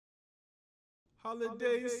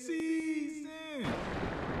Holiday season.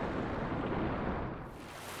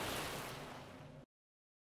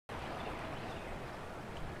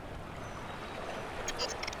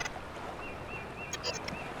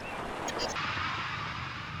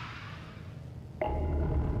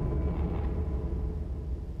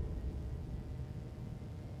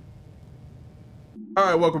 All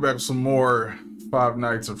right, welcome back to some more Five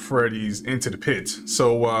Nights at Freddy's Into the Pit.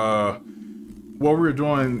 So, what we're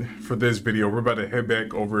doing for this video, we're about to head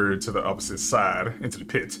back over to the opposite side into the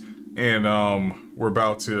pit, and we're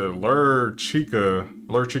about to lure Chica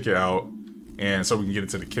out, and so we can get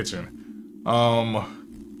into the kitchen.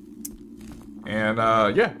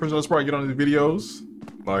 Yeah, pretty much probably get on these videos,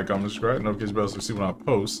 like, subscribe, notification bells to see when I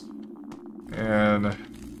post, and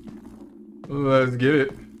let's get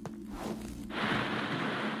it.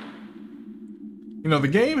 You know, the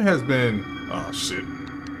game has been... Oh, shit.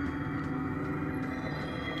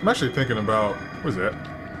 I'm actually thinking about... What is that?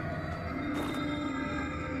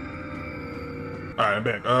 Alright, I'm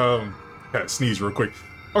back. Had to sneeze real quick.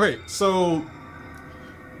 Okay, so...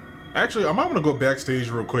 Actually, I'm gonna go backstage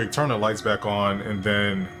real quick, turn the lights back on, and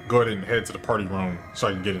then go ahead and head to the party room so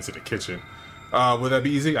I can get into the kitchen. Will that be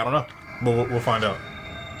easy? I don't know. We'll find out.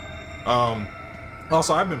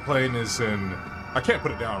 Also, I've been playing this in... I can't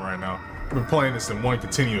put it down right now. I've been playing this in one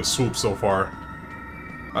continuous swoop so far.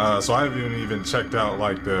 So I haven't even checked out,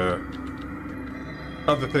 like, the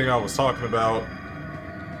other thing I was talking about.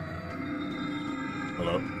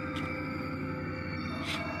 Hello?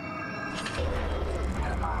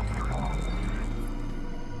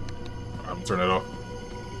 I'm gonna turn that off.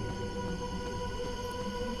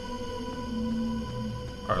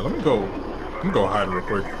 Alright, let me go hide real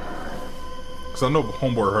quick. Because I know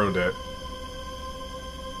Homeboy heard that.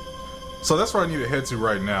 So that's where I need to head to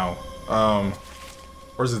right now.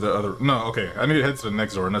 Or is it the other? No, okay. I need to head to the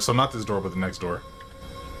next door. No, so not this door, but the next door.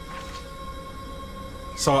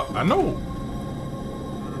 So I know.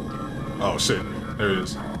 Oh shit! There it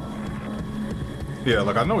is. Yeah,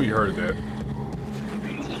 like I know he heard that.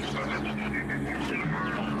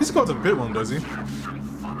 He's going to the pit room, does he?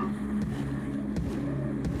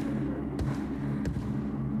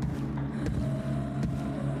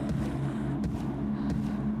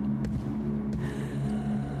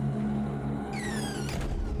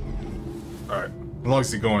 Alright, as long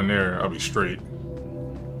as he go in there, I'll be straight.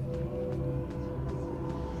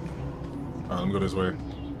 Alright, let me go this way. I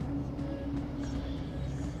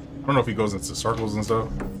don't know if he goes into circles and stuff.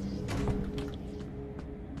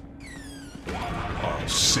 Oh,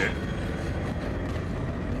 shit.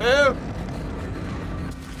 Eh.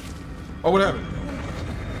 Oh, what happened?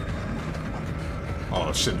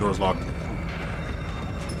 Oh, shit, door's locked.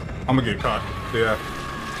 I'm gonna get caught. Yeah.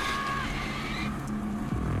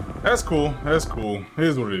 That's cool. That's cool. It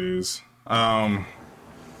is what it is. I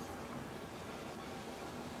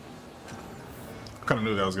kind of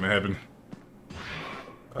knew that was gonna happen.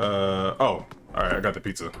 Oh, alright, I got the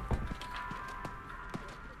pizza.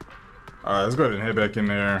 Alright, let's go ahead and head back in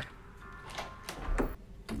there.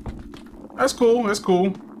 That's cool. That's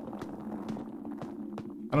cool.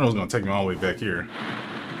 I don't know it's gonna take me all the way back here.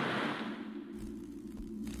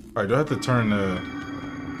 Alright, do I have to turn the...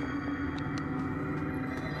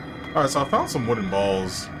 Alright, so I found some wooden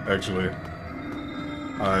balls, actually.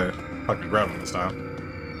 I can grab them this time.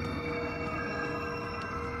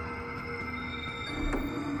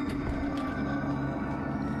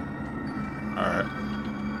 Alright.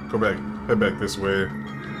 Go back, head back this way.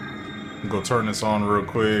 Go turn this on real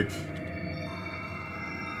quick.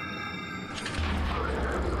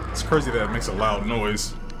 It's crazy that it makes a loud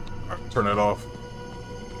noise. Alright, turn that off.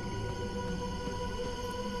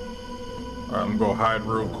 Alright, I'm gonna go hide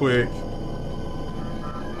real quick.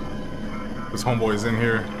 This homeboy is in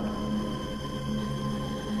here.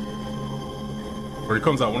 Or he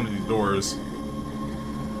comes out one of these doors.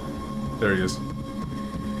 There he is.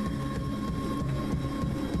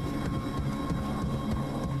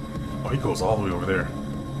 Oh, he goes all the way over there.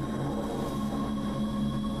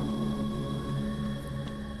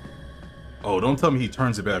 Oh, don't tell me he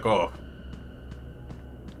turns it back off.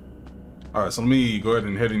 Alright, so let me go ahead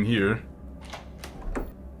and head in here.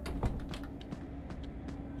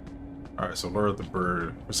 Alright, so lure the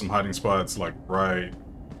bird. There's some hiding spots, like, right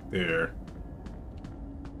there.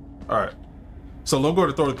 Alright. So I'm going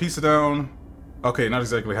to throw the pizza down. Okay, not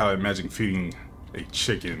exactly how I imagine feeding a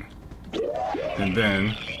chicken. And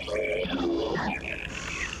then...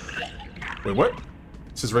 Wait, what? It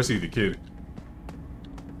says rescue the kid.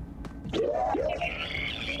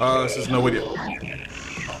 This is no way to...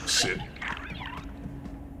 Oh, shit.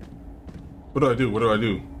 What do I do? What do I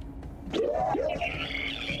do?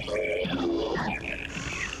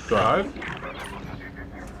 Do I hide?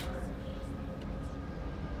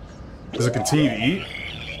 Does it continue to eat?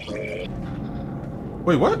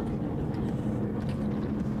 Wait, what?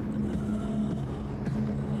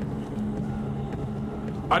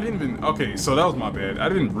 I didn't even... Okay, so that was my bad. I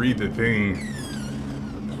didn't read the thing.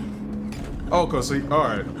 Oh, cause he...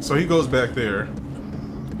 Alright, so he goes back there.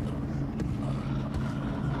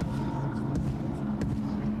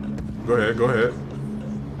 Go ahead, go ahead.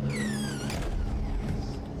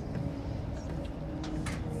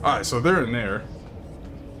 Alright, so they're in there.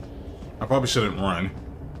 I probably shouldn't run.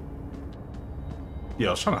 Yeah,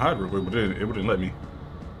 I was trying to hide real quick, but it wouldn't let me.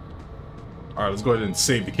 Alright, let's go ahead and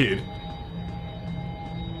save the kid.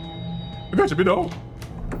 I got you, big dog.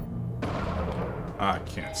 I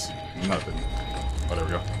can't see nothing. Oh, there we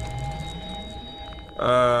go.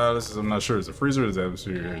 This is, I'm not sure, it's a freezer, this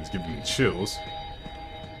atmosphere is giving me chills.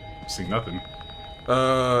 See nothing.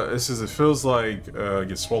 It says it feels like it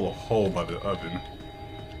gets swallowed whole by the oven.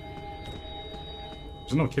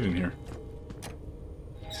 There's no kid in here.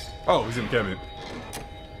 Oh, he's in the cabinet.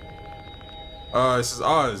 It says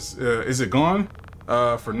Oz, is it gone?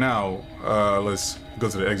 For now, let's go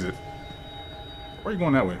to the exit. Why are you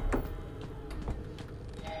going that way?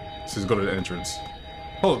 It says go to the entrance.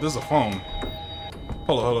 Hold up, there's a phone.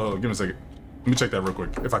 Hold on, give me a second. Let me check that real quick,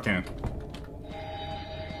 if I can.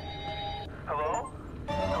 Hello?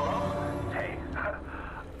 Hello? Hey,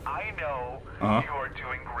 I know you're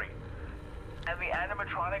doing great. And the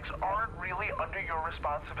animatronics aren't really under your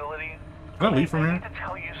responsibility. Can I leave from here? I need to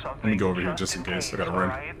tell you something. Let me go over here just in case. I gotta run.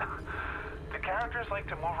 Right? The characters like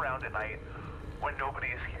to move around at night when nobody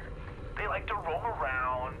is here. They like to roam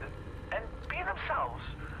around and be themselves.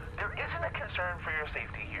 There isn't a concern for your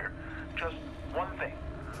safety here. Just one thing.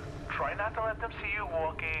 Try not to let them see you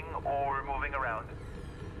walking or moving around.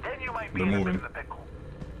 Then you might be in a bit of the pickle.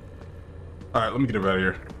 Alright, let me get out of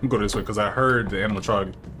here. Let me go this way because I heard the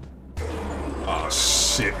animatronic. Oh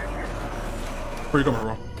shit. Where you coming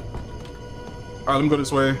from? Alright, let me go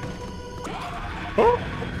this way. Oh!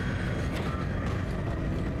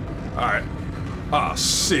 Alright. Ah,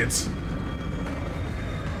 shit.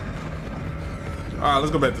 Alright,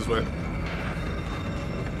 let's go back this way.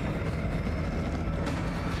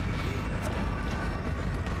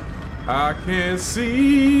 I can't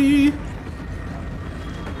see.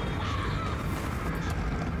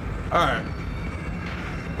 Alright.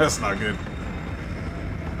 That's not good.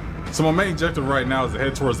 So my main objective right now is to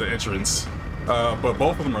head towards the entrance. But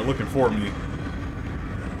both of them are looking for me.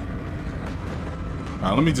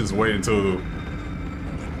 Alright, let me just wait until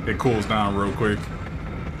it cools down real quick.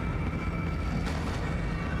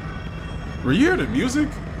 Were you hear the music?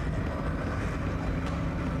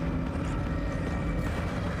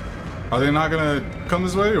 Are they not gonna come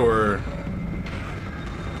this way, or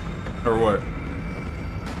what?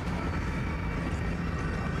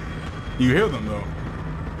 You hear them though.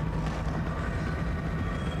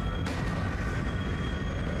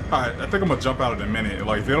 Alright, I think I'm gonna jump out in a minute.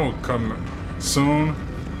 Like, if they don't come soon.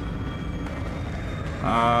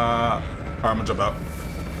 Alright, I'm gonna jump out.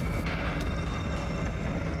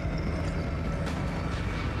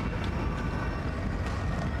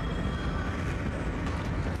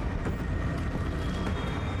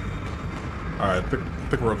 Alright,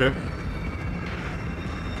 think we're okay.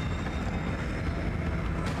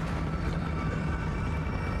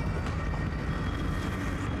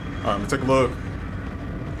 Alright, let me take a look.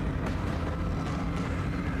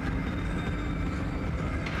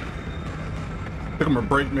 I think I'm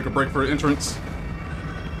gonna make a break for the entrance.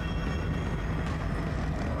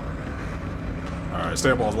 Alright,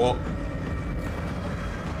 stay up, Oswald.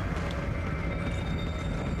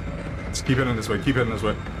 Just keep heading this way, keep heading this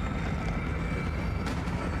way.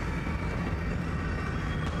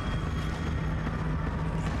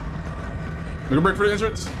 Make a break for the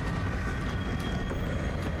entrance.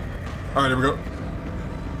 Alright, there we go.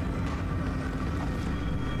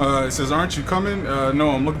 It says, aren't you coming?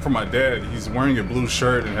 No, I'm looking for my dad. He's wearing a blue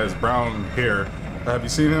shirt and has brown hair. Have you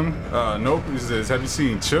seen him? Nope. He says, have you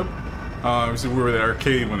seen Chip? He said, we were at the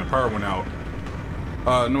arcade when the power went out.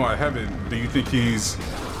 No, I haven't. Do you think he's...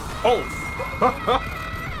 Oh!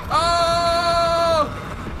 Oh!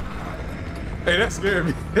 Hey, that scared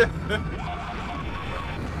me.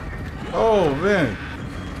 Oh, man.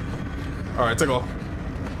 Alright, take off.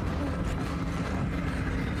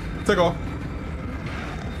 Take off.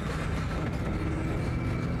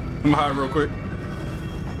 I'm gonna hide real quick.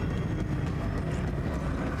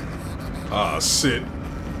 Ah, shit.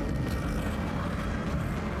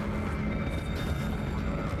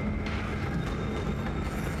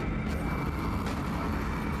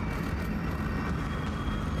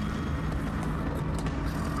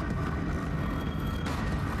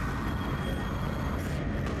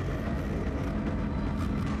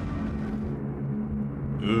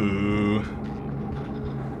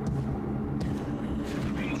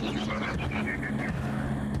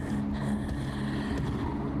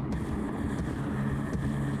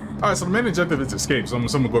 Alright, so the main objective is escape, so I'm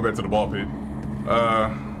gonna go back to the ball pit.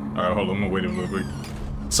 Alright, hold on, I'm gonna wait a little bit.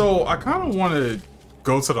 So, I kind of want to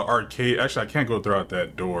go to the arcade. Actually, I can't go throughout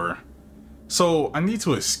that door. So, I need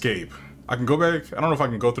to escape. I can go back. I don't know if I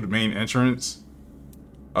can go through the main entrance.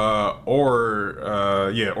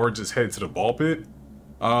 Or just head to the ball pit.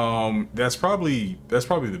 That's probably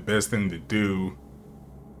the best thing to do.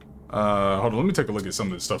 Hold on, let me take a look at some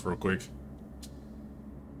of this stuff real quick.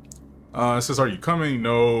 It says, are you coming?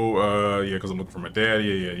 No, yeah, because I'm looking for my dad.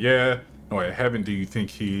 Yeah. No, I haven't. Do you think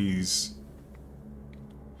he's...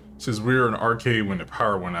 It says, we were in an arcade when the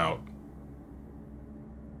power went out.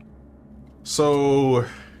 So,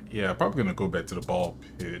 yeah, probably gonna go back to the ball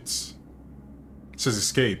pits. It says,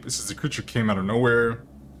 escape. It says, the creature came out of nowhere.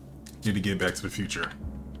 Need to get back to the future.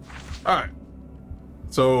 Alright.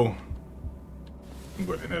 So, I'm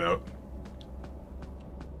going to head out.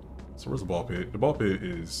 So, where's the ball pit? The ball pit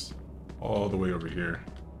is all the way over here.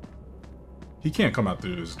 He can't come out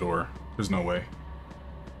through this door. There's no way.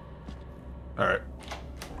 Alright.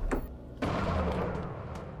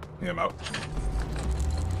 Yeah, I'm out.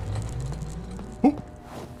 Ooh.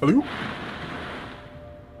 Hello.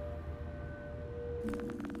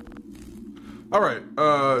 Alright,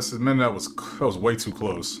 SZNNN, that was way too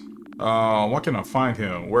close. Why can't I find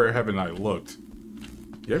him? Where haven't I looked?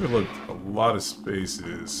 You haven't looked a lot of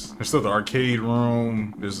spaces. There's still the arcade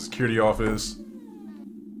room. There's the security office.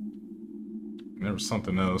 And there was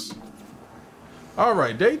something else.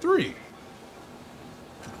 Alright, day 3.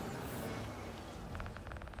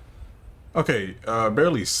 Okay,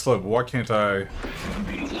 barely slept. Why can't I...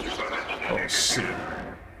 Oh, shit.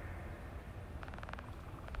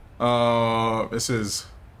 It says,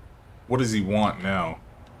 what does he want now?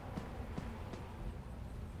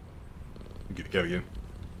 Get the cat again.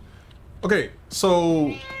 Okay,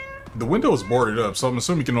 so the window is boarded up, so I'm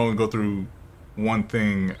assuming you can only go through one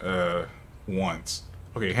thing once.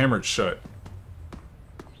 Okay, hammered shut.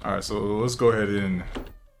 Alright, so let's go ahead and...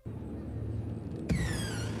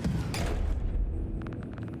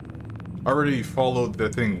 I already followed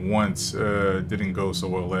that thing once, didn't go so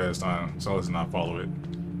well last time, so let's not follow it.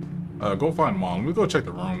 Go find Mom. We'll go check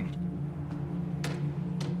the room.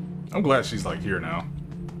 I'm glad she's like here now.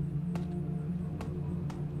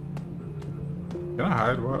 Can I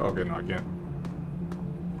hide? What? Okay, no, I can't.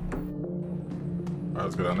 Alright,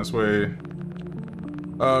 let's go down this way.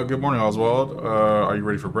 Good morning, Oswald. Are you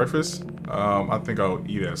ready for breakfast? I think I'll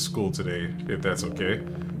eat at school today, if that's okay.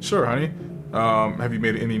 Sure, honey. Have you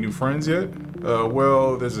made any new friends yet?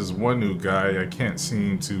 Well, there's this one new guy I can't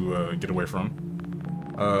seem to get away from.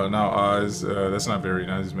 Now, Oz, that's not very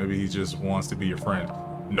nice. Maybe he just wants to be your friend.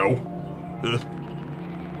 No. In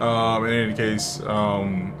any case,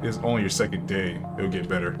 it's only your second day. It'll get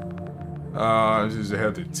better. Just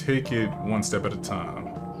have to take it one step at a time.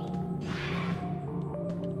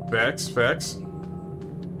 Facts.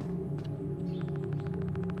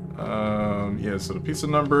 Yeah, so the pizza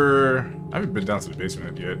number... I haven't been down to the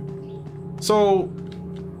basement yet. So...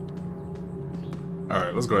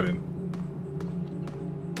 Alright, let's go ahead and...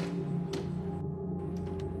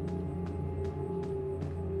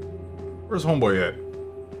 Where's homeboy at?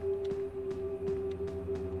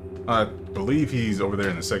 I believe he's over there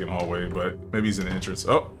in the second hallway, but maybe he's in the entrance.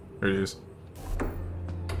 Oh, there he is.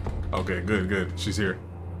 Okay, good. She's here.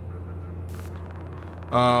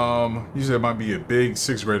 Usually it might be a big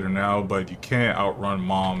 6th grader now, but you can't outrun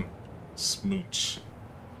Mom. Smooch.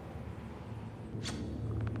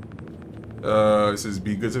 It says,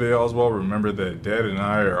 be good today, Oswald. Remember that Dad and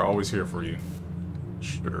I are always here for you.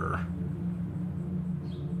 Sure.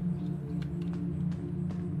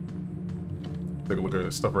 Take a look at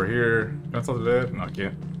the stuff right here. Can I talk to Dad? No, I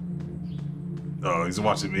can't. Oh, he's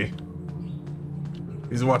watching me.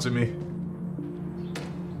 He's watching me.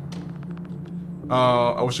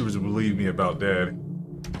 I wish you would believe me about Dad.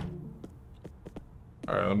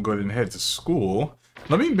 Alright, I'm going to head to school.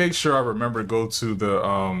 Let me make sure I remember to go to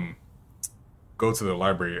the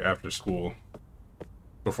library after school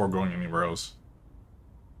before going anywhere else.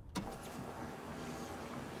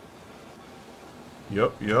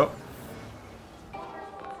 Yep.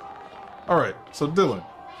 Alright, so Dylan.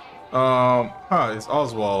 Hi, it's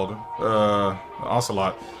Oswald.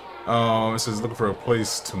 Ocelot. It says looking for a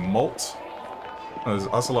place to molt.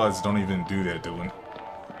 Ocelots don't even do that, Dylan.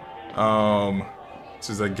 It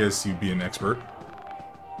says I guess you'd be an expert.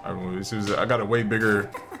 It says I got a way bigger...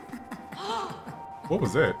 What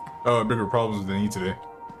was that? Bigger problems than you today.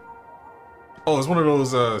 Oh, it's one of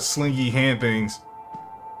those slingy hand things.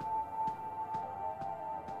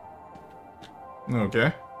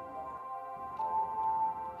 Okay.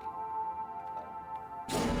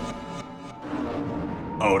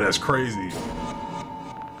 Oh, that's crazy.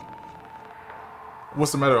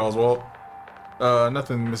 What's the matter, Oswald?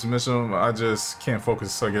 Nothing, Mr. Mitchum. I just can't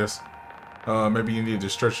focus, I guess. Maybe you need to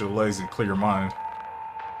stretch your legs and clear your mind.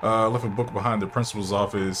 I left a book behind the principal's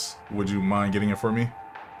office. Would you mind getting it for me?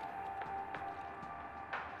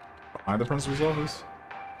 Behind the principal's office?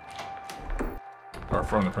 Or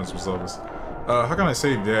from the principal's office. How can I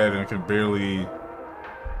save Dad and I can barely...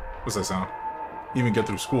 What's that sound? Even get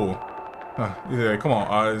through school. Yeah, come on,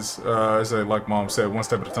 Eyes. As like Mom said, one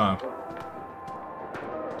step at a time.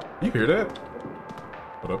 You hear that?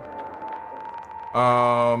 What up?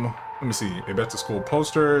 Let me see. A back to school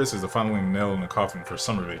poster. This is the final nail in the coffin for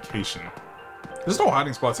summer vacation. There's no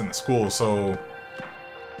hiding spots in the school, so...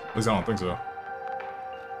 At least I don't think so.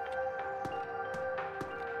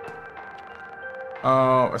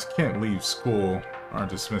 I can't leave school. Or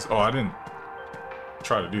dismiss. Oh, I didn't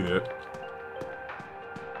try to do that.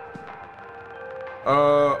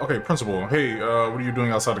 Okay, principal. Hey, what are you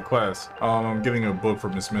doing outside of class? I'm getting a book for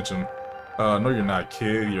Miss Mitchum. No, you're not,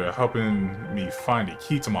 kid. You're helping me find a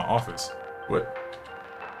key to my office. What?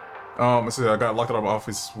 I said I got locked out of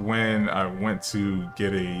office when I went to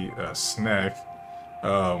get a snack.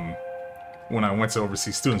 When I went to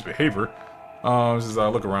oversee students' behavior. Just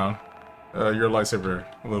look around. You're a lifesaver,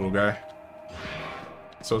 little guy.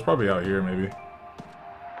 So it's probably out here, maybe.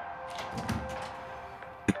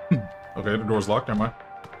 Okay, the door's locked. Never mind.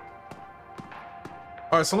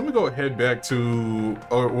 All right, so let me go head back to.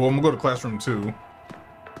 Oh, well, I'm gonna go to classroom 2,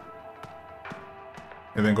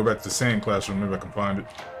 and then go back to the same classroom. Maybe I can find it.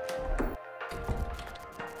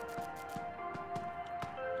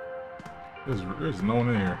 There's no one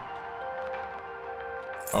in here.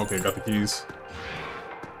 Okay, got the keys.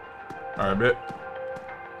 All right, bet.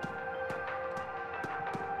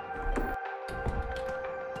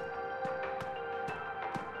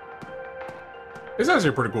 It's actually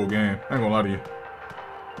a pretty cool game. I ain't gonna lie to you.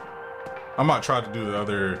 I might try to do the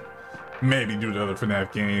other, maybe do the other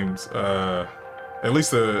FNAF games. At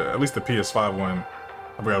least the PS5 one.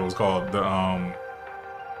 I forgot what it was called.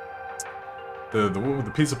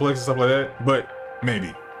 The Pizza Plex and stuff like that. But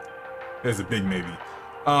maybe. It's a big maybe.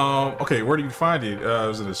 Okay, where do you find it? It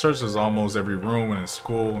was in the searches almost every room in the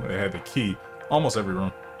school. It had the key. Almost every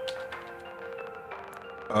room.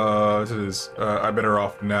 This is I better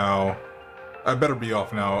off now. I better be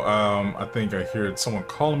off now. I think I heard someone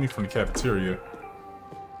calling me from the cafeteria.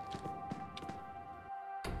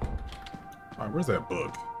 Alright, where's that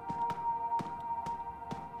book?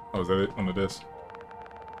 Oh, is that it? On the desk?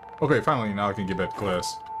 Okay, finally, now I can get back to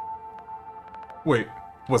class. Wait,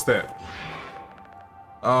 what's that?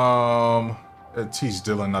 Teach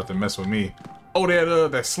Dylan not to mess with me. Oh,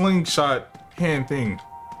 that slingshot hand thing.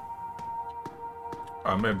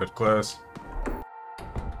 I'm back to class.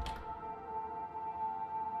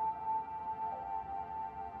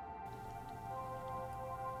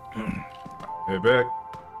 Head back.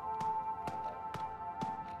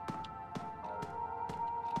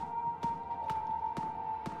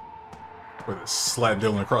 With a slap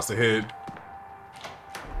Dylan across the head.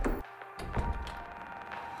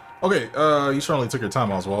 Okay, you certainly took your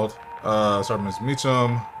time, Oswald. Sorry, Miss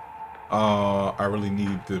Meacham. I really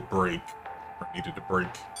need the break. Or needed a break.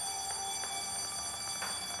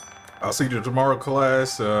 I'll see you tomorrow,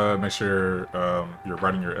 class. Make sure you're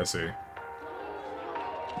writing your essay.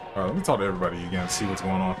 Let me talk to everybody again, see what's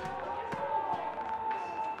going on.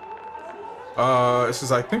 This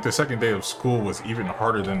is, I think, the second day of school was even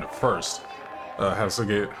harder than the first. How to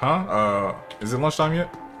get, huh? Is it lunchtime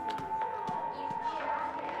yet?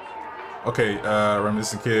 Okay,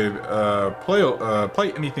 reminiscent kid.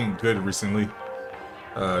 Play anything good recently?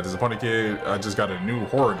 Disappointed kid. I just got a new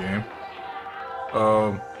horror game.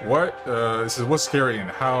 What? This is what's scary and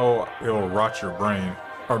how it'll rot your brain.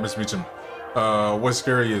 Or Miss Meacham. What's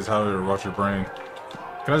scary is how it'll rot your brain.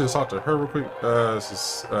 Can I just talk to her real quick?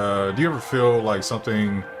 Do you ever feel like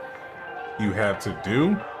something you have to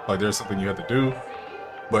do? Like there's something you have to do,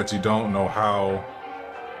 but you don't know how.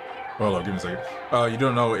 Hold up, give me a second. You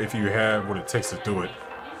don't know if you have what it takes to do it.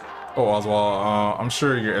 Oh, Oswald, I'm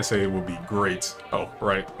sure your essay will be great. Oh,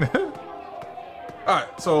 right.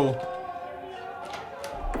 Alright, so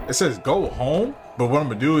it says go home, but what I'm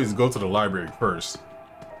gonna do is go to the library first.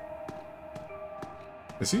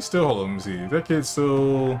 Is he still, hold on, let me see. Is that kid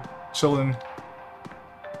still chilling?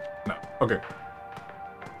 No, okay.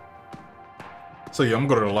 So yeah, I'm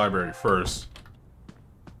gonna go to the library first.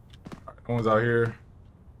 All right, no one's out here.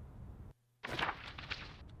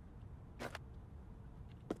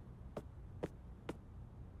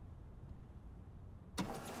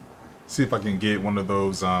 See if I can get one of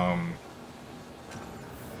those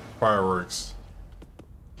fireworks.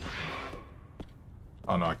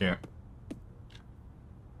 Oh no, I can't.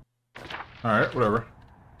 Alright, whatever.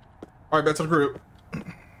 Alright, back to the crib.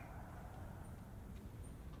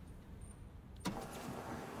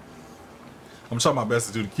 I'm trying my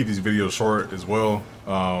best to keep these videos short as well.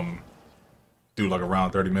 Do like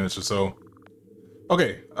around 30 minutes or so.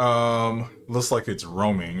 Okay, looks like it's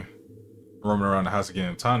roaming around the house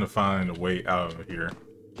again. Time to find a way out of here.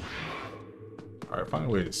 Alright, find a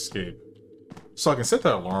way to escape. So I can set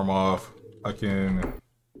that alarm off. I can...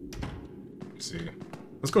 Let's see.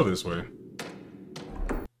 Let's go this way.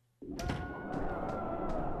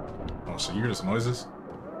 Oh shit, you hear some noises?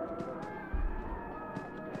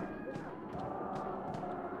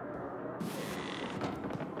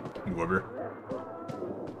 Move over here.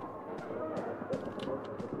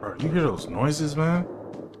 Bro, you hear those noises, man?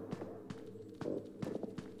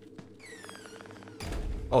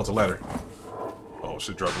 Oh, it's a ladder. Oh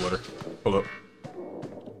shit, drop the ladder. Hold up.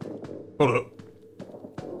 Hold up.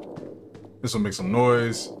 This will make some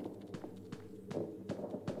noise.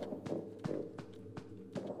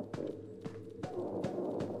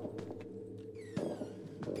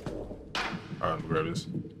 Alright, let me grab this.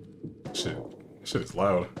 Shit is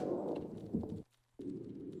loud.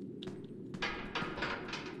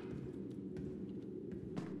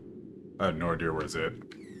 I have no idea where it's at. Alright,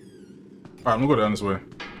 I'm gonna go down this way.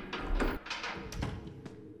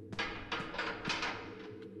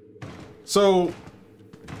 So...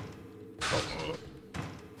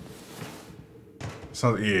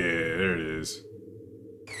 yeah, there it is.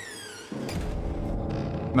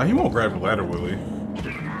 Now, he won't grab the ladder, will he?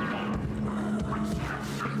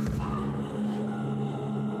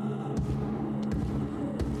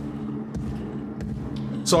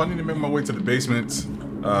 So I need to make my way to the basement.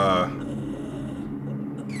 I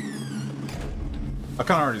kind of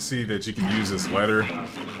already see that you can use this ladder.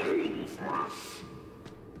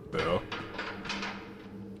 The hell?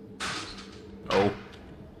 Oh.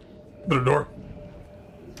 To the door.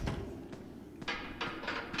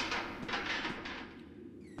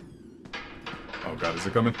 Oh god, is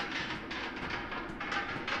it coming?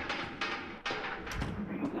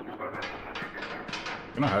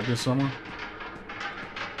 Can I hide this somewhere?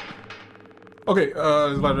 Okay,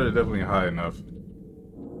 this ladder is definitely high enough.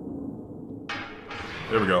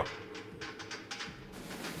 There we go.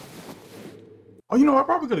 Oh, you know, I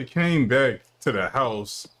probably could have came back to the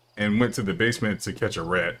house and went to the basement to catch a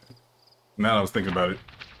rat. Now I was thinking about it.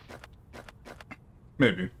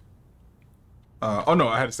 Maybe. Oh no,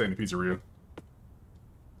 I had to stay in the pizzeria.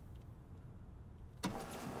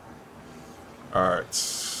 Alright.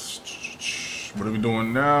 What are we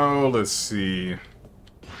doing now? Let's see.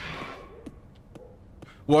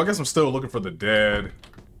 Well, I guess I'm still looking for the dad.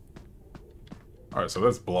 Alright, so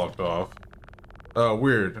that's blocked off.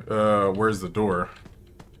 Weird. Where's the door?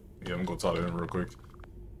 Yeah, I'm gonna go talk to him real quick.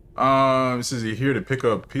 It says he here to pick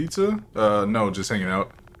up pizza? No, just hanging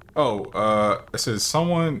out. Oh, it says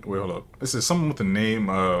someone... Wait, hold up. It says someone with the name,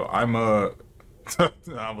 I'm a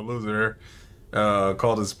loser.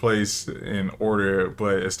 Called this place in order,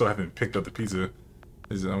 but I still haven't picked up the pizza.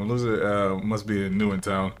 I'm a loser, must be new in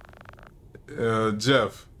town.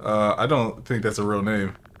 Jeff, I don't think that's a real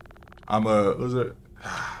name. I'm a loser.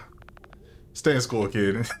 Stay in school,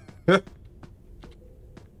 kid.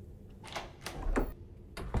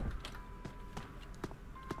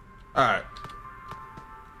 Alright.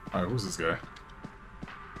 Alright, who's this guy?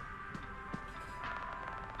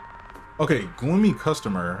 Okay, gloomy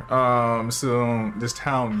customer. So this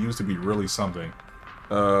town used to be really something.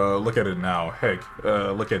 Look at it now. Heck,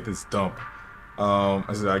 look at this dump. I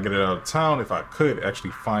said I'd get it out of town if I could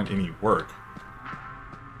actually find any work.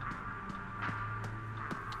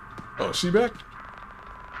 Oh, is she back?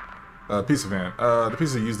 Pizza fan. The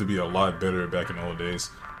pizza used to be a lot better back in the old days.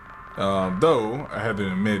 Though, I had to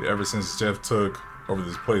admit, ever since Jeff took over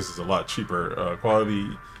this place, it's a lot cheaper.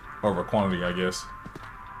 Quality over quantity, I guess.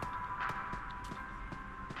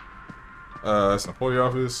 That's an employee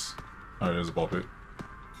office. Alright, there's a ball pit.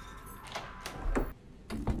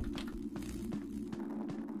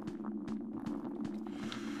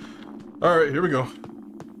 Alright, here we go.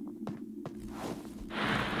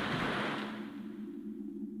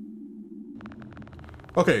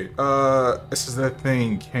 Okay, it says that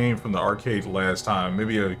thing came from the arcade last time.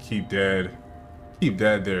 Maybe I'll keep dad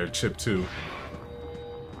there, chip too.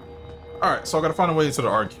 Alright, so I gotta find a way to the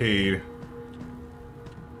arcade.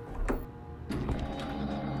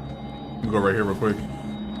 Let me go right here real quick.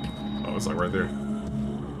 Oh, it's like right there.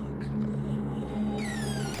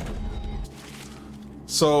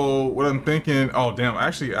 So, what I'm thinking... Oh, damn.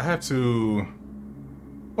 Actually, I have to...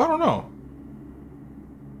 Well, I don't know.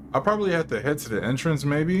 I probably have to head to the entrance,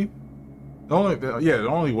 maybe. The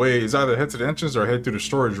only way is either head to the entrance or head through the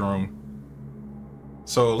storage room.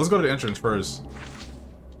 So let's go to the entrance first.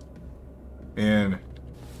 And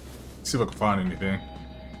see if I can find anything.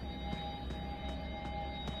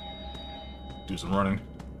 Do some running.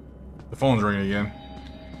 The phone's ringing again.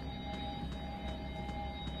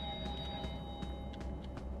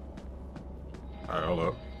 Alright, hold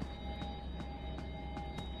up.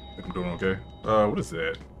 I think I'm doing okay. What is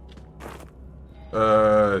that?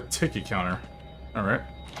 Ticket counter. Alright.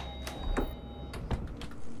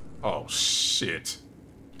 Oh, shit.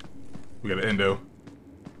 We got an endo.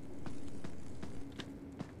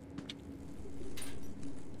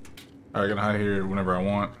 Alright, I can hide here whenever I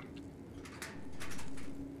want.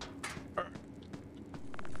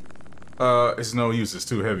 It's no use, it's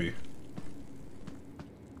too heavy.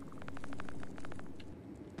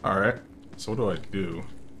 Alright, so what do I do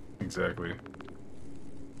exactly?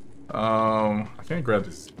 I can't grab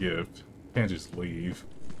this gift. Can't just leave.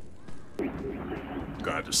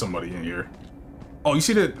 God, there's somebody in here. Oh, you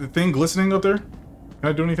see the thing glistening up there? Can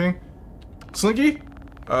I do anything? Slinky?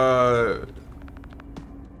 Oh,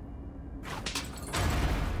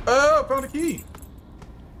 found a key.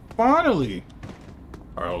 Finally.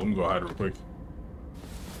 Alright, let me go hide real quick.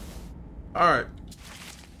 Alright.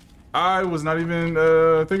 I was not even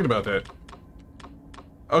thinking about that.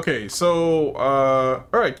 Okay, so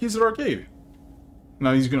alright, keys to the arcade.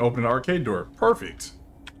 Now he's gonna open the arcade door. Perfect.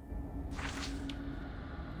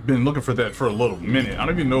 Been looking for that for a little minute. I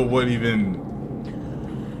don't even know what even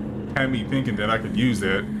had me thinking that I could use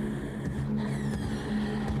that.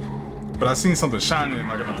 But I seen something shining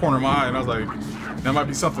like in the corner of my eye, and I was like, that might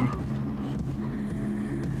be something.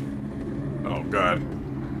 Oh God.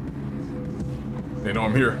 They know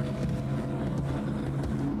I'm here.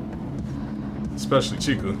 Especially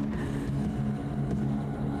Chica.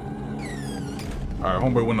 Alright,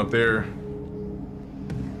 homeboy went up there.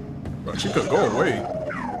 Bro, Chica, go away.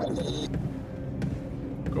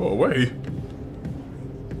 Go away.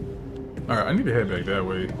 Alright, I need to head back that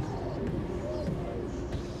way.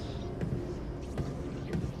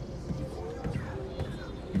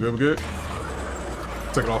 You good? We good?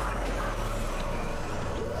 Take it off.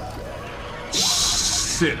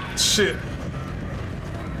 Shit. Shit.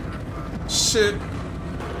 Shit.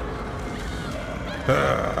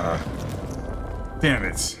 Damn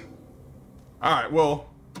it. Alright, well,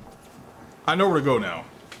 I know where to go now.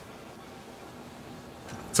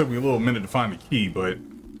 Took me a little minute to find the key, but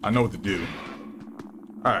I know what to do.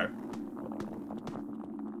 Alright.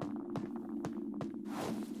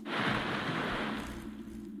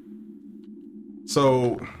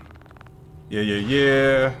 So,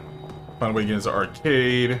 yeah. Find a way to get into the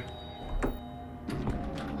arcade.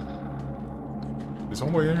 Is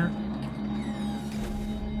homeboy in here?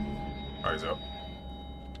 Alright, he's up.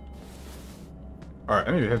 Alright,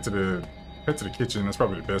 I need to head to the kitchen. That's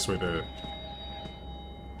probably the best way to.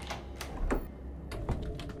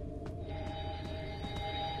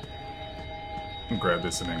 Grab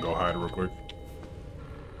this and then go hide real quick.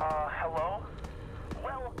 Hello?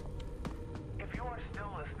 Well, if you are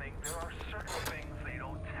still listening, there are certain things they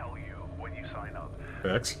don't tell you when you sign up.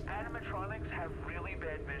 Facts. Animatronics have really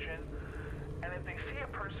bad vision, and if they see a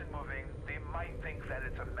person moving, they might think that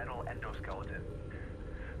it's a metal endoskeleton.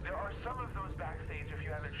 There are some of those backstage if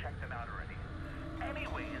you haven't checked them out already.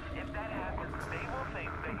 Anyways, if that happens, they will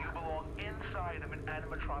think that you belong inside of an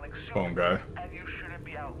animatronic suit. Phone guy. And you shouldn't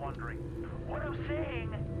be out wandering. What I'm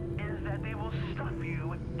saying is that they will stuff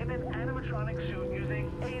you in an animatronic suit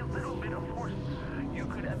using a little bit of force. You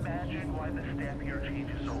could imagine why the staff here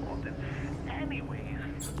changes so often. Anyways,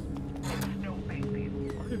 it's no big deal.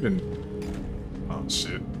 Why even? Oh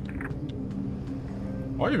shit.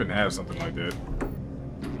 Why even have something like that?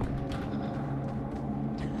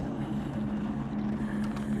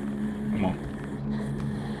 Come on.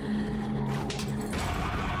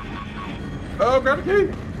 Oh, grab the key!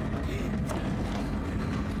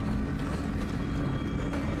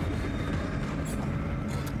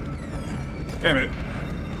 Damn it.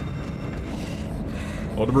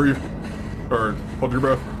 Hold the breathe. Or hold your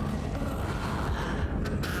breath.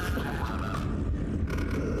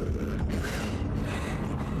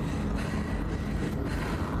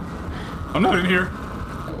 I'm not in here.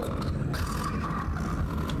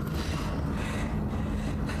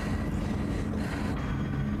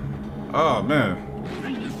 Oh, man.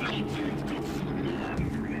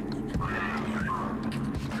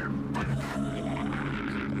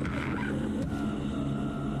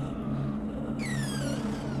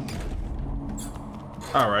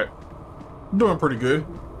 All right. Doing pretty good.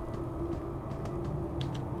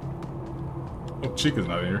 Oh, Chica's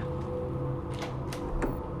not here.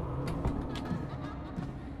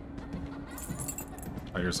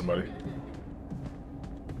 I hear somebody.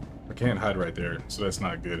 I can't hide right there, so that's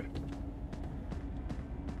not good.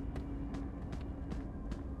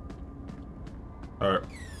 Alright.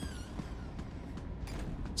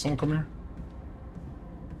 Someone come here?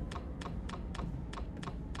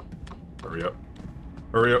 Hurry up.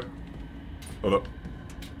 Hurry up. Hold up.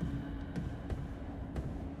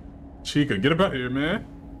 Chica, get up out of here, man.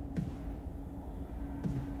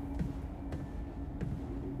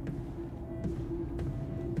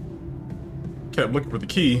 Kept looking for the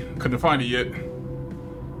key. Couldn't find it yet.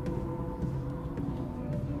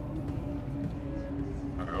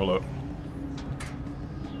 Alright, hold up.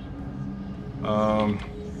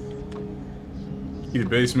 Key to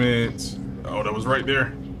basement. Oh, that was right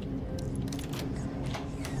there.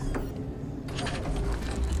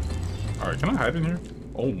 Alright, can I hide in here?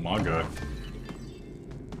 Oh my god.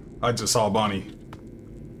 I just saw Bonnie.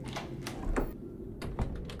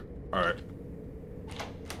 Alright.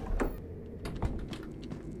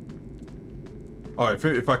 Alright,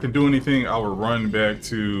 if I can do anything, I will run back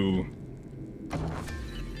to...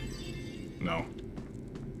 No.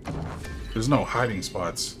 There's no hiding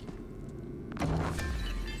spots.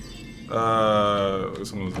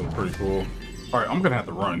 This one was pretty cool. Alright, I'm gonna have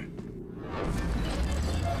to run.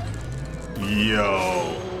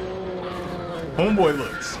 Yo. Homeboy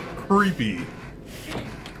looks creepy.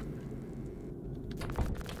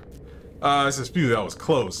 It's just that was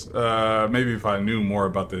close. Maybe if I knew more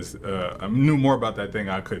about this, I knew more about that thing,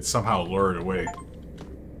 I could somehow lure it away.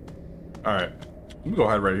 Alright. Let me go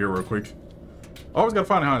hide right here real quick. Always gotta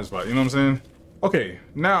find a hiding spot, you know what I'm saying? Okay,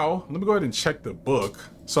 now, let me go ahead and check the book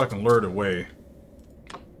so I can lure it away.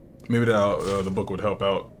 Maybe that the book would help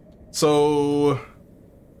out. So...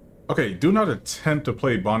 Okay, do not attempt to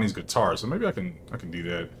play Bonnie's guitar, so maybe I can do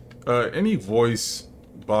that. Any voice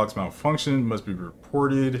box malfunction must be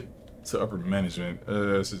reported to upper management.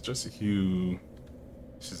 This is just a Hugh.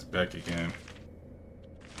 This is back again.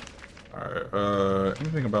 Alright,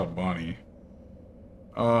 anything about Bonnie?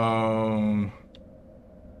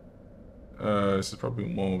 This is probably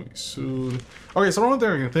one will be sued. Okay, so the only thing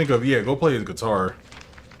I can think of, yeah, go play his guitar.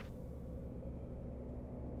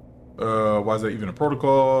 Why is that even a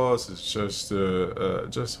protocol? This is just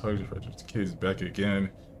hugged for the kids back again.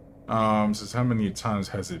 Says how many times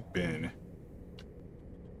has it been?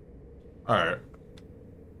 Alright.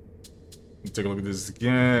 Take a look at this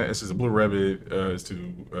again. It says a blue rabbit is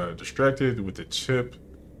too distracted with the chip.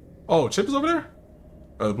 Oh, Chip is over there?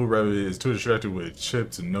 The blue rabbit is too distracted with Chip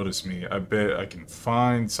to notice me. I bet I can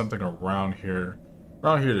find something around here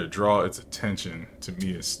to draw its attention to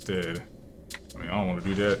me instead. I mean, I don't want to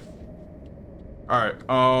do that. Alright,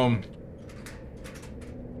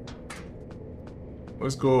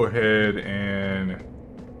 let's go ahead and...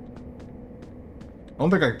 The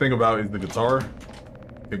only thing I can think about is the guitar.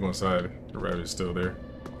 Okay, go inside. The rabbit is still there.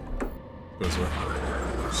 Go this way.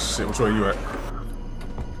 Shit, which way are you at?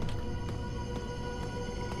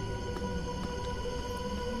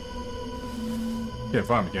 Can't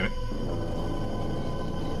find me, can it?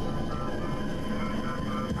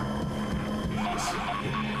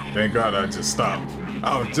 Thank God I just stopped.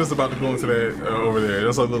 I was just about to go into that over there.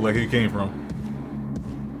 That's what it looked like he came from.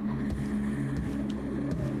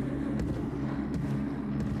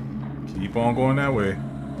 Keep on going that way.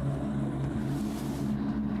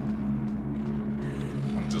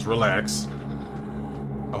 Just relax.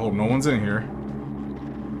 I hope no one's in here.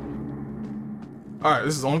 Alright,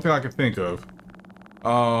 this is the only thing I can think of.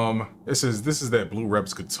 It says this is that Blue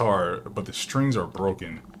Rabbit's guitar, but the strings are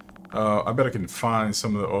broken. I bet I can find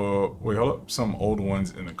some of the, wait, hold up, some old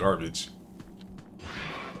ones in the garbage.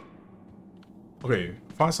 Okay,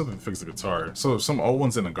 find something to fix the guitar. So some old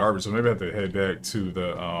ones in the garbage, so maybe I have to head back to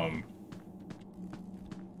the,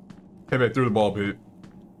 head back through the ball pit.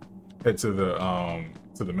 Head to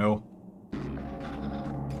the mill.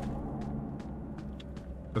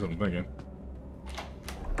 That's what I'm thinking.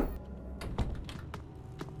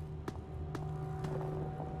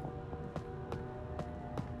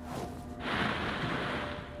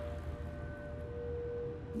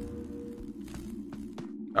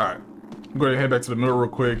 Alright, I'm going to head back to the mill real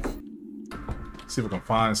quick, see if I can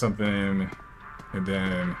find something, and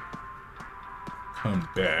then come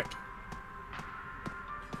back.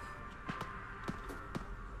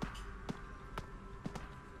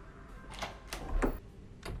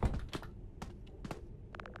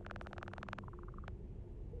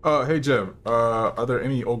 Hey Jeff, are there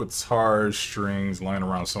any old guitar strings lying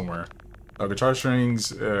around somewhere? Guitar strings,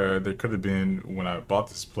 there could have been when I bought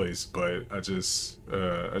this place, but I just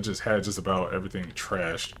had just about everything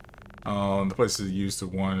trashed. The place is used to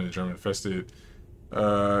one in the German infested.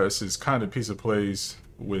 This is kind of piece of place.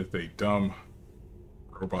 with a dumb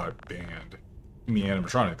robot band. I mean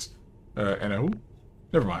animatronics. And a who?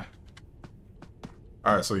 Never mind.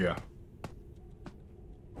 Alright, so yeah.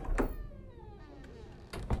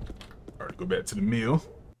 Alright, go back to the mill.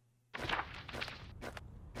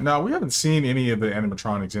 Now, we haven't seen any of the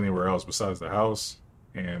animatronics anywhere else besides the house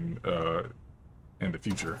and in the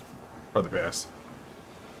future. Or the past.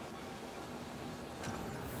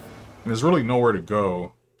 And there's really nowhere to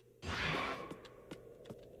go.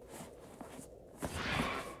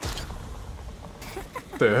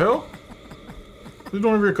 What the hell? What you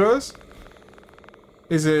doing over here, cuz?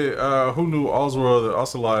 Is it, who knew Oswald the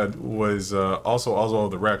Ocelot was also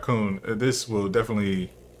Oswald the Raccoon? This will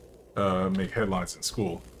definitely make headlines in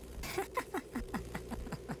school.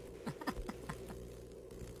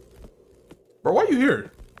 Bro, why are you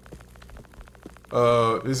here?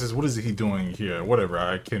 This is, what is he doing here? Whatever,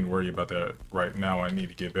 I can't worry about that right now. I need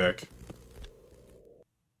to get back.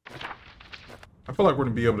 I feel like we're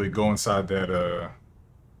gonna be able to go inside that,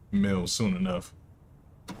 mill soon enough.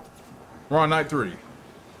 We're on night 3.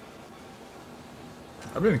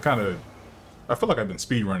 I've been I feel like I've been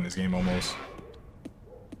speedrunning this game almost.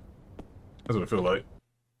 That's what I feel like.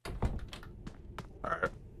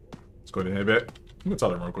 Alright. Let's go ahead and head back. I'm gonna tell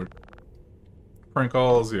them real quick. Prank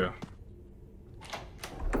calls, yeah.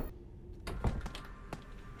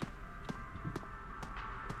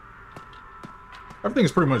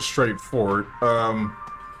 Everything's pretty much straightforward.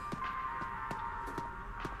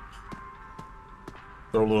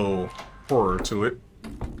 Throw a little horror to it.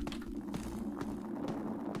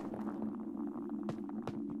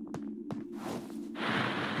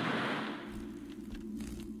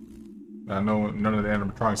 I know none of the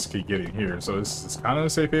animatronics can get in here, so this is kind of a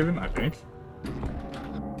safe haven, I think.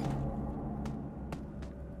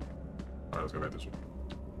 Alright, let's go back this way.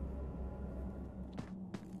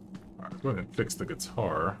 Alright, let's go ahead and fix the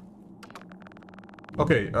guitar.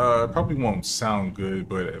 Okay, probably won't sound good,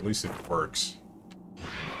 but at least it works.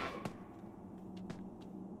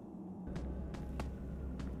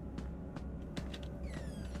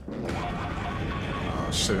 Oh,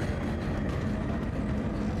 shit.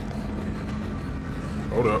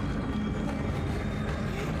 Hold up.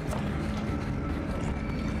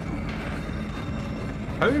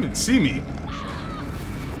 I didn't even see me.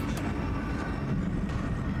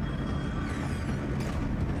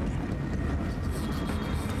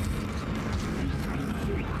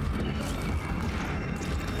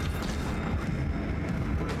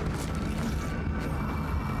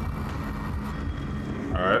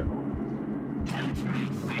 Alright.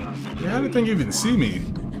 Yeah, how did the thing even see me?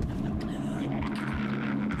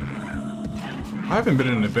 I haven't been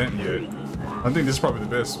in an event yet. I think this is probably the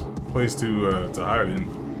best place to hide in.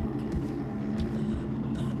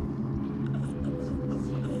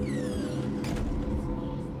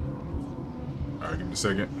 Alright, give me a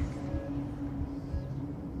second.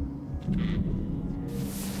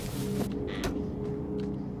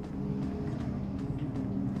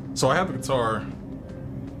 So I have the guitar.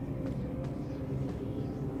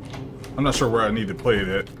 I'm not sure where I need to play it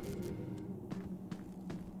at.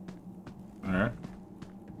 Alright.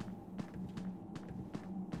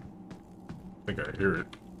 I think I hear it.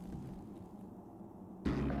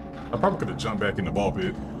 I probably could have jumped back in the ball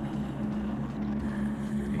pit.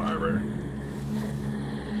 My right.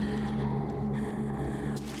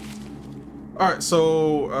 Alright,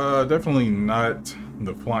 so definitely not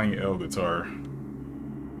the flying L guitar.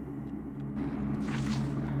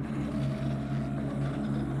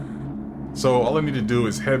 So all I need to do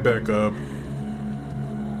is head back up.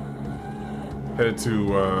 Head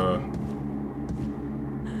to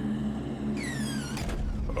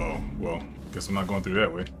oh, well, guess I'm not going through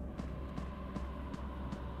that way.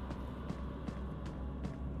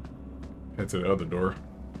 Head to the other door.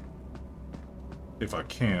 If I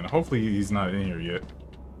can. Hopefully he's not in here yet.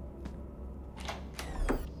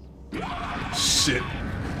 Shit.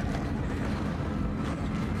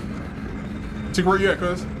 Tick, where you at,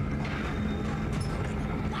 cuz?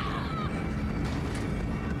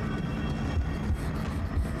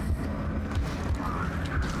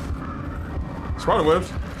 Spider webs.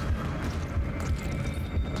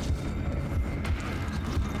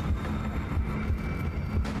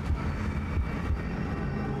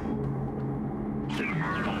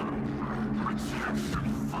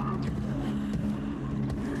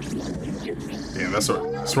 Damn,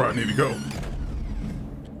 that's where I need to go.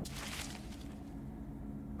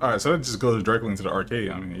 Alright, so that just goes directly into the arcade.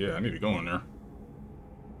 I mean, yeah, I need to go in there.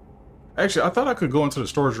 Actually, I thought I could go into the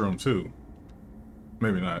storage room too.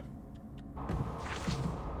 Maybe not.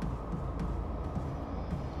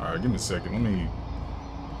 Alright, give me a second. Let me...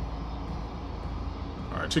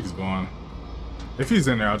 Alright, chick is gone. If he's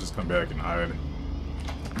in there, I'll just come back and hide.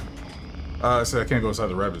 So I can't go inside.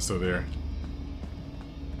 The rabbit's still there.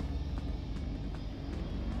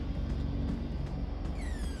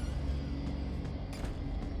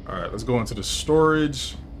 Alright, let's go into the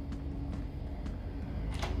storage.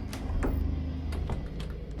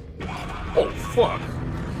 Oh, fuck.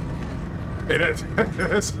 Hey,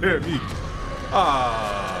 that scared me.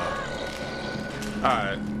 Alright.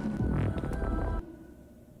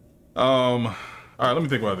 Alright, let me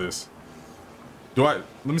think about this. Let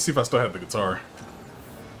me see if I still have the guitar.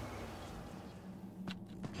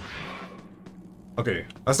 Okay,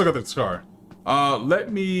 I still got the guitar.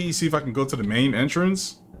 Let me see if I can go to the main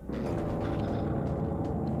entrance.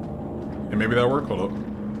 And maybe that'll work. Hold up.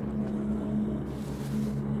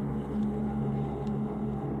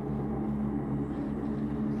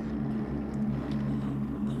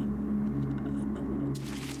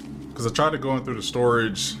 Because I tried to go in through the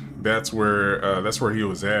storage. That's where he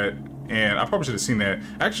was at. And I probably should have seen that.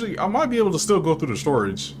 Actually, I might be able to still go through the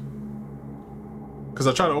storage. Because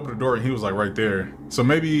I tried to open the door and he was like right there. So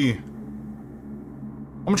maybe...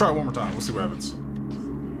 I'm going to try it one more time. We'll see what happens.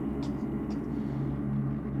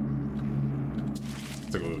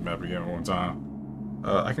 Take a look at the map again one more time.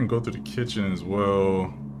 I can go through the kitchen as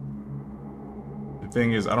well. The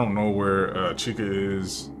thing is, I don't know where Chica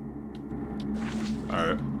is.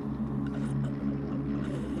 Alright.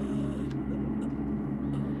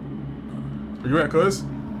 Where you at, cuz?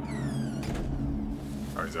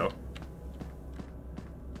 Alright, he's out.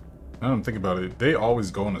 Now that I'm thinking about it, they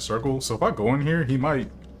always go in a circle, so if I go in here, he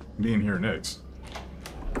might be in here next.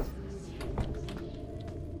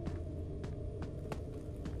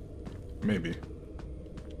 Maybe.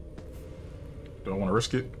 Do I want to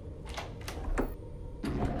risk it?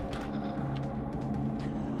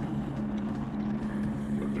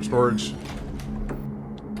 Go to storage.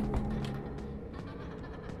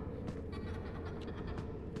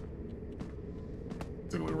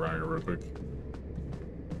 Take a look around here real quick.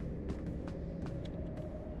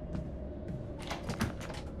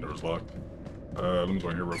 Door's locked. Let me go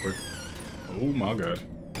in here real quick. Oh my god.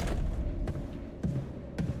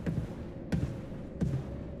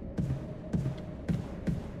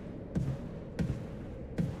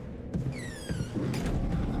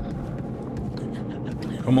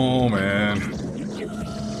 Come on, man.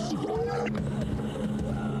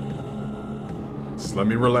 Just let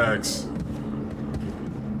me relax.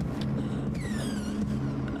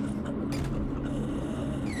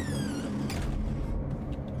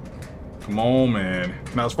 Come on, man.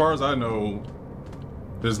 Now, as far as I know,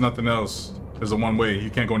 there's nothing else. There's a one way. You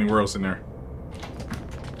can't go anywhere else in there.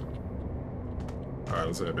 Alright,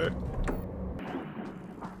 let's head back.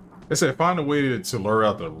 They said find a way to lure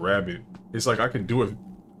out the rabbit. It's like I can do a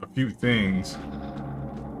few things.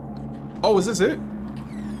 Oh, is this it?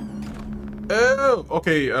 Oh,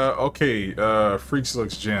 okay, okay. Freaks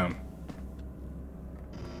looks gem.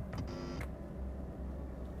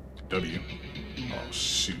 W. Oh,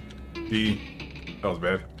 shoot. D. That was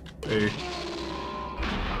bad. A.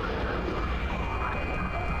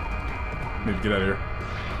 Need to get out of here.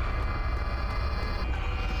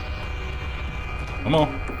 Come on.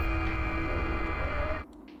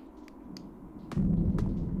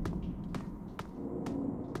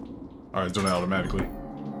 Alright, it's doing it automatically.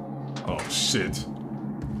 Oh, shit.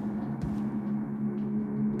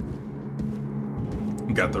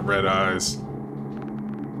 Got the red eyes.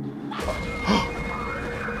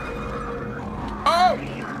 Oh!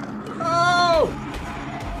 Oh!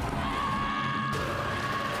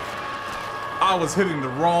 I was hitting the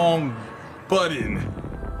wrong button.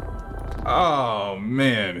 Oh,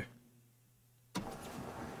 man.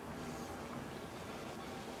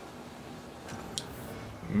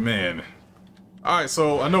 Man. Alright,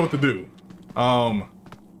 so I know what to do. I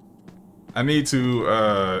need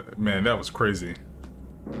to, man, that was crazy.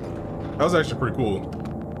 That was actually pretty cool.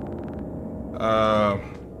 Alright,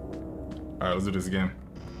 let's do this again.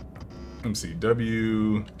 Let me see,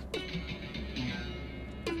 W.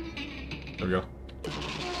 There we go.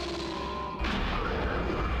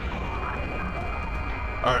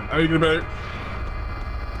 Alright, I need to get better.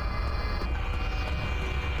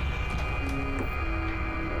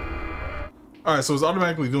 Alright, so it's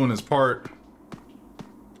automatically doing this part.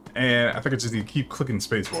 And I think I just need to keep clicking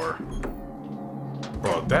spacebar.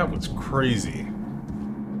 Bro, that was crazy.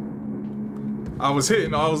 I was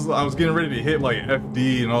getting ready to hit like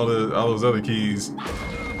FD and all those other keys.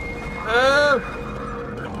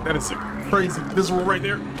 That is a crazy visual right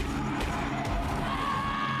there.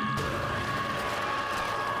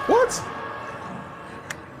 What?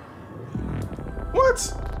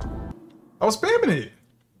 What? I was spamming it.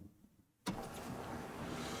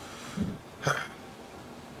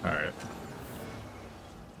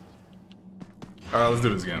 Alright, let's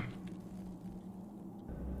do this again.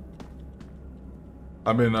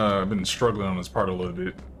 I've been struggling on this part a little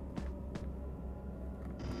bit.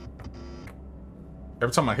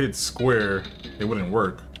 Every time I hit square, it wouldn't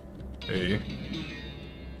work. A.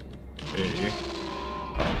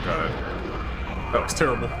 Oh god. That was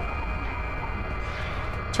terrible.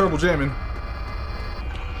 Terrible jamming.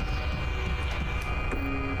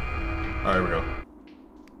 Alright, here we go.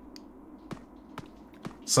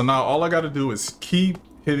 So now all I gotta do is keep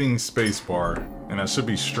hitting spacebar, and I should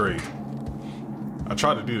be straight. I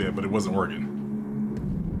tried to do that, but it wasn't working.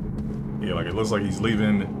 Yeah, like it looks like he's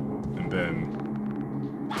leaving, and then...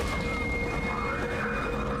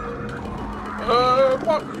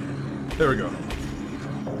 What? There we go.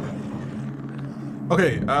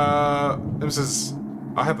 Okay, this is...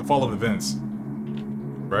 I have to follow the vents.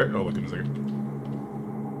 Right? Oh, look in a second.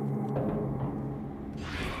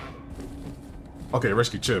 Okay,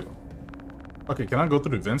 rescue Chip. Okay, can I go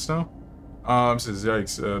through the vents now? Says,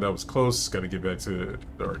 yikes, that was close. Gotta get back to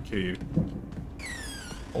the arcade.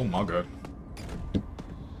 Oh my god.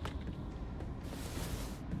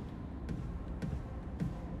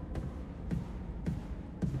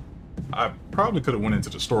 I probably could have went into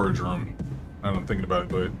the storage room. Now that I'm thinking about it,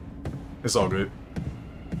 but it's all good.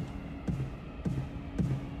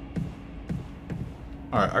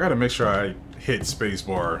 Alright, I gotta make sure I hit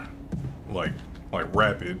spacebar like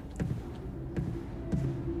rapid.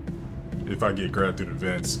 If I get grabbed through the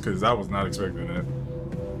vents, because I was not expecting that.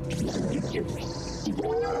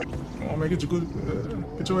 Come on, man, get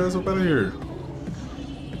your ass up out of here.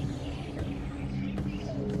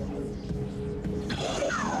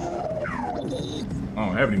 I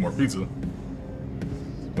don't have any more pizza.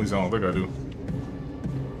 At least I don't think I do.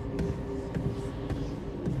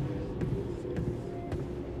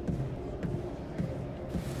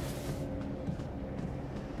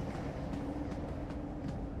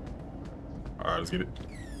 Alright, let's get it.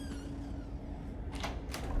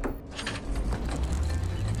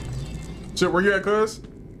 Shit, where you at, cuz?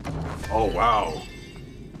 Oh, wow.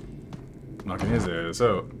 Knocking his ass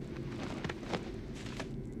out.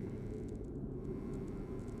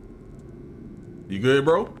 You good,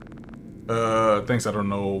 bro? Thanks, I don't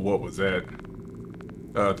know what was that.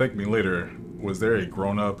 Thank me later. Was there a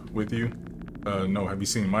grown-up with you? No, have you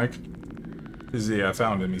seen Mike? Yeah, I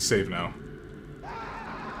found him. He's safe now.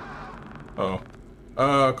 Uh-oh.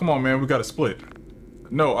 Come on, man, we gotta split.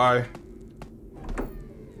 No,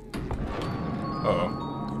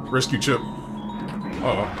 Uh-oh. Rescue Chip.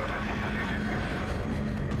 Uh-oh.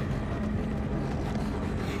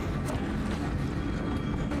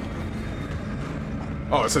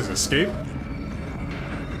 Oh, it says escape?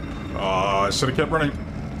 Oh, I should have kept running.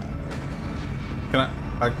 Can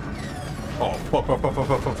I... Oh, fuck.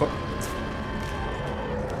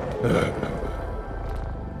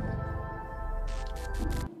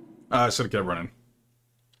 I should have kept running.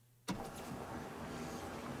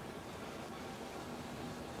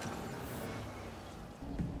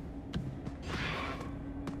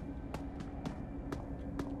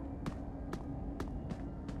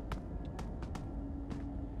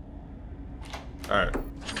 Alright.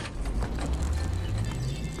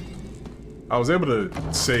 I was able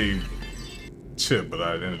to save Chip, but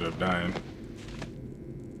I ended up dying.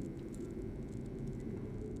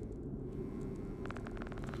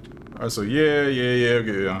 Alright, so yeah,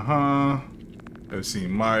 okay, I've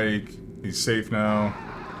seen Mike. He's safe now.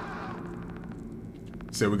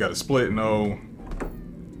 Said we gotta split, no.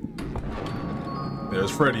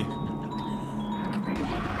 There's Freddy.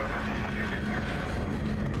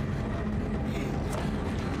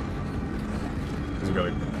 We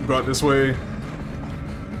gotta go out this way.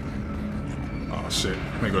 Oh shit,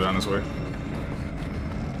 let me go down this way. I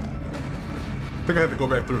think I had to go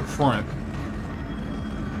back through the front.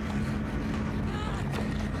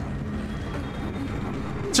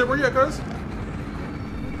 Chip, where you at, cuz?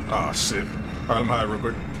 Oh shit. Alright, I'm high real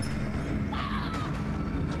quick.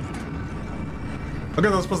 I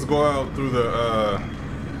guess I was supposed to go out through the,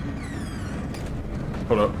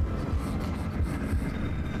 hold up.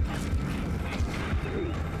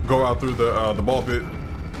 Go out through the ball pit.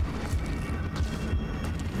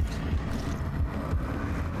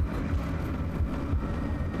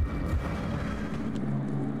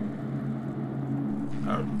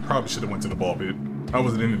 I probably should have went to the ball pit. I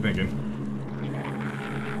wasn't even thinking.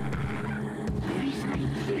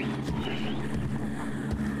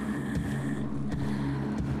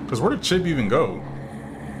 Cause where did Chip even go?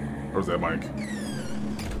 Or was that Mike?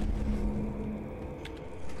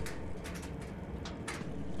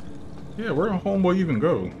 Yeah, where did homeboy even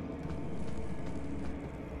go?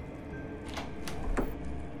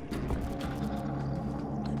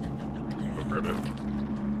 grab it.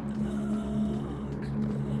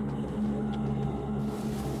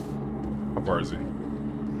 How far is he?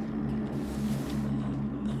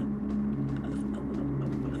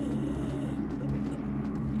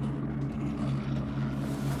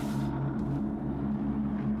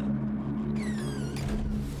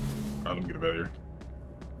 Alright, let me get it out of here.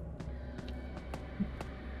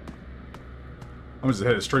 I'm just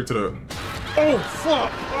headed straight to the... Oh,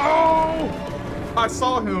 fuck! Oh! I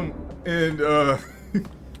saw him, and, I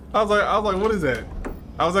was like, what is that?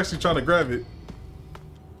 I was actually trying to grab it.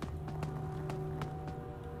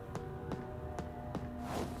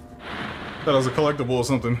 Thought it was a collectible or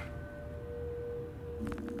something.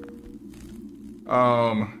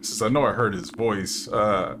 Since I know I heard his voice,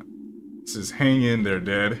 it says, hang in there,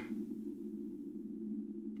 Dad.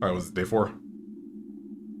 Alright, was it day 4?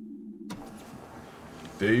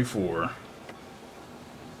 Day 4.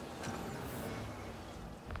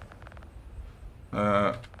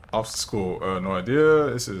 Off to school. No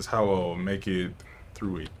idea. This is how I'll make it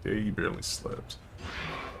through a day. Barely slept.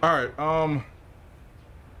 Alright, oh,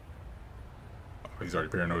 he's already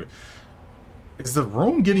paranoid. Is the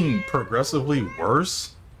room getting progressively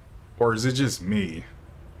worse? Or is it just me?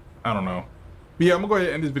 I don't know. But yeah, I'm gonna go ahead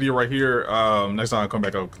and end this video right here. Next time I come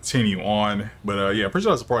back, I'll continue on. But yeah, pretty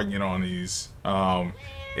sure that's probably get on these.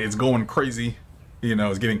 It's going crazy. You know,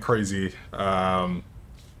 it's getting crazy.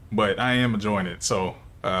 But I am enjoying it. So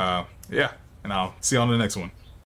yeah, and I'll see you on the next one.